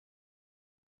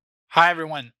Hi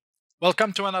everyone,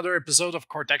 welcome to another episode of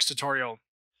Kortex tutorial.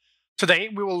 Today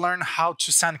we will learn how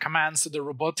to send commands to the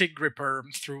Robotiq gripper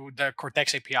through the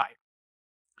Kortex API.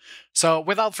 So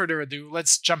without further ado,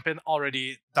 let's jump in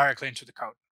already directly into the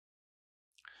code.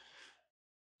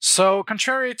 So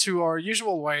contrary to our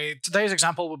usual way, today's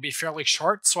example will be fairly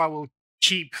short, so I will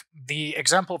keep the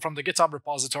example from the GitHub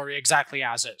repository exactly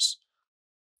as is.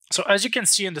 So as you can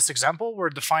see in this example, we're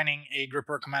defining a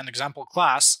gripper command example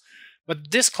class,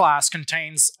 but this class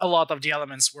contains a lot of the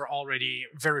elements we're already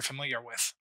very familiar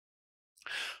with.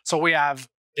 So we have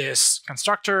this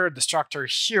constructor, destructor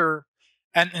here,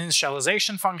 an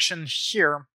initialization function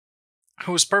here,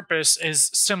 whose purpose is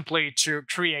simply to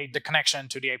create the connection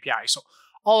to the API. So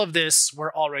all of this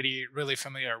we're already really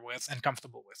familiar with and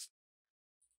comfortable with.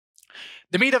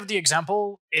 The meat of the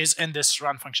example is in this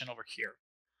run function over here.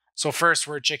 So first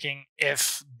we're checking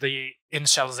if the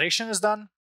initialization is done,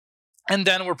 and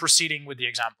then we're proceeding with the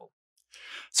example.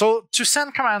 So to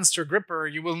send commands to a gripper,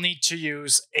 you will need to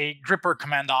use a gripper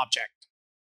command object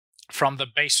from the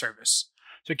base service.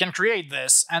 So you can create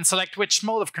this and select which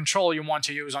mode of control you want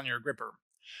to use on your gripper.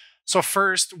 So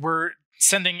first, we're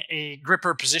sending a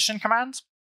gripper position command.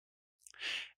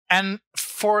 And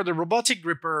for the Robotiq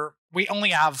gripper, we only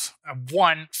have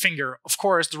one finger. Of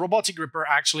course, the Robotiq gripper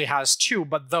actually has two,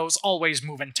 but those always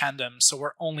move in tandem, so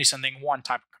we're only sending one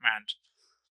type of command.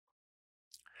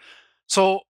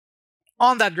 So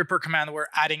on that gripper command, we're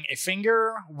adding a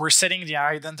finger. We're setting the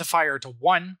identifier to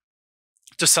 1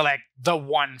 to select the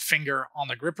one finger on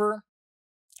the gripper.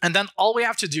 And then all we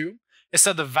have to do is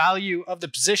set the value of the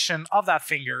position of that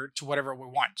finger to whatever we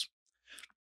want.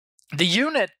 The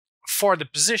unit for the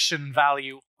position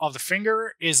value of the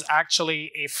finger is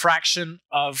actually a fraction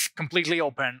of completely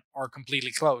open or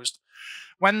completely closed.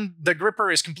 When the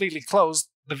gripper is completely closed,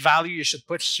 the value you should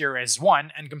put here is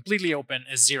 1, and completely open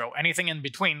is 0. Anything in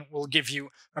between will give you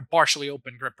a partially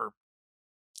open gripper.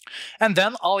 And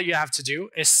then all you have to do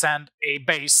is send a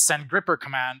base send gripper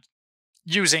command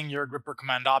using your gripper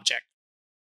command object.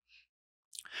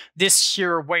 This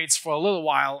here waits for a little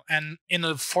while, and in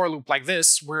a for loop like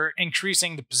this, we're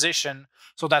increasing the position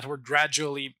so that we're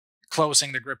gradually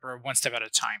closing the gripper one step at a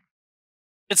time.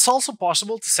 It's also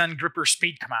possible to send gripper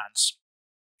speed commands.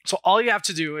 So all you have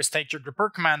to do is take your gripper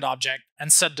command object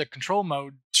and set the control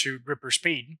mode to gripper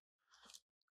speed.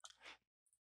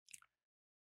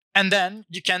 And then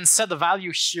you can set the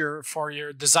value here for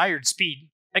your desired speed.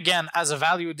 Again, as a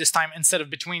value this time, instead of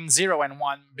between 0 and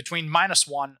 1, between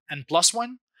 -1 and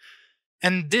 +1.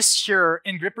 And this here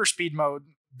in gripper speed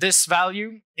mode, this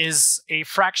value is a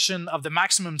fraction of the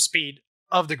maximum speed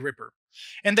of the gripper.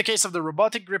 In the case of the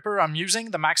Robotiq gripper I'm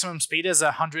using, the maximum speed is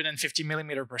 150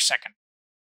 millimeters per second.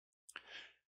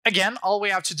 Again, all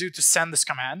we have to do to send this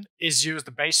command is use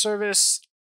the base service,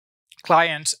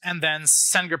 client, and then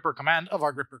send gripper command of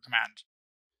our gripper command.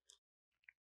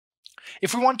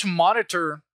 If we want to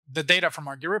monitor the data from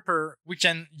our gripper, we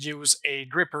can use a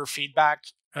gripper feedback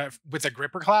with a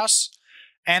gripper class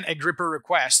and a gripper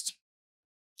request.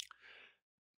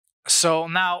 So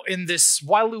now in this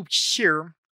while loop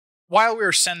here, while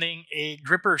we're sending a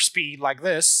gripper speed like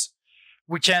this,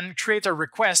 we can create a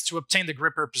request to obtain the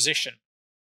gripper position.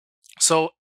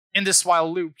 So in this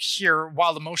while loop here,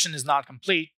 while the motion is not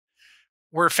complete,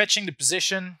 we're fetching the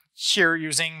position here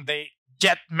using the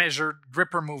get measured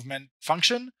gripper movement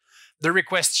function. The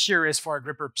request here is for a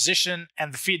gripper position,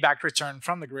 and the feedback returned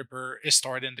from the gripper is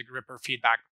stored in the gripper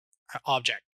feedback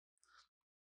object.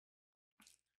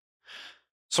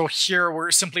 So here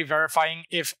we're simply verifying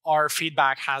if our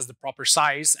feedback has the proper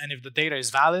size and if the data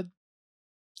is valid.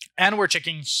 And we're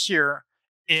checking here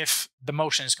if the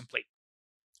motion is complete.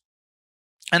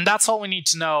 And that's all we need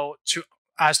to know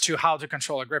as to how to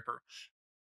control a gripper.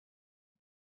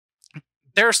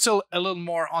 There's still a little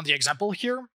more on the example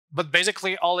here, but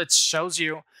basically all it shows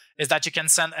you is that you can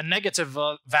send a negative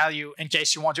value in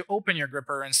case you want to open your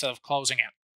gripper instead of closing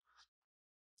it.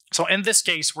 So in this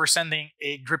case, we're sending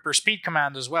a gripper speed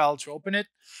command as well to open it.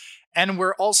 And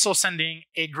we're also sending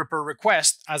a gripper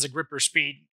request as a gripper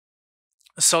speed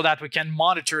so that we can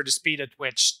monitor the speed at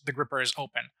which the gripper is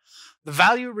open. The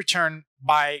value returned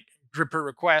by gripper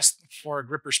request for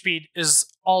gripper speed is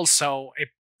also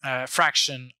a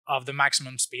fraction of the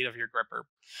maximum speed of your gripper.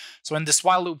 So in this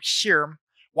while loop here,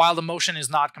 while the motion is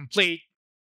not complete,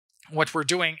 what we're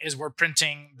doing is we're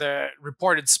printing the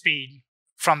reported speed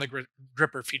from the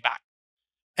gripper feedback.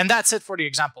 And that's it for the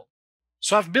example.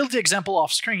 So I've built the example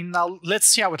off screen. Now let's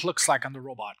see how it looks like on the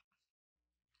robot.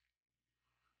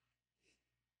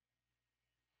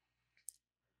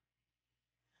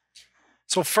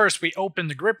 So first we open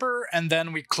the gripper and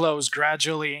then we close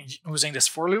gradually using this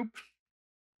for loop.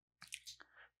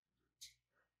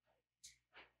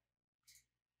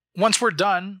 Once we're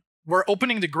done, we're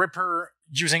opening the gripper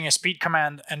using a speed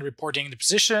command and reporting the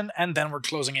position, and then we're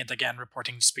closing it again,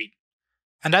 reporting the speed.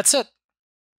 And that's it.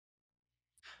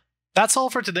 That's all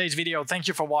for today's video. Thank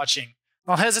you for watching.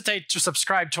 Don't hesitate to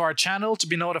subscribe to our channel to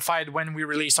be notified when we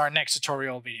release our next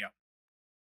tutorial video.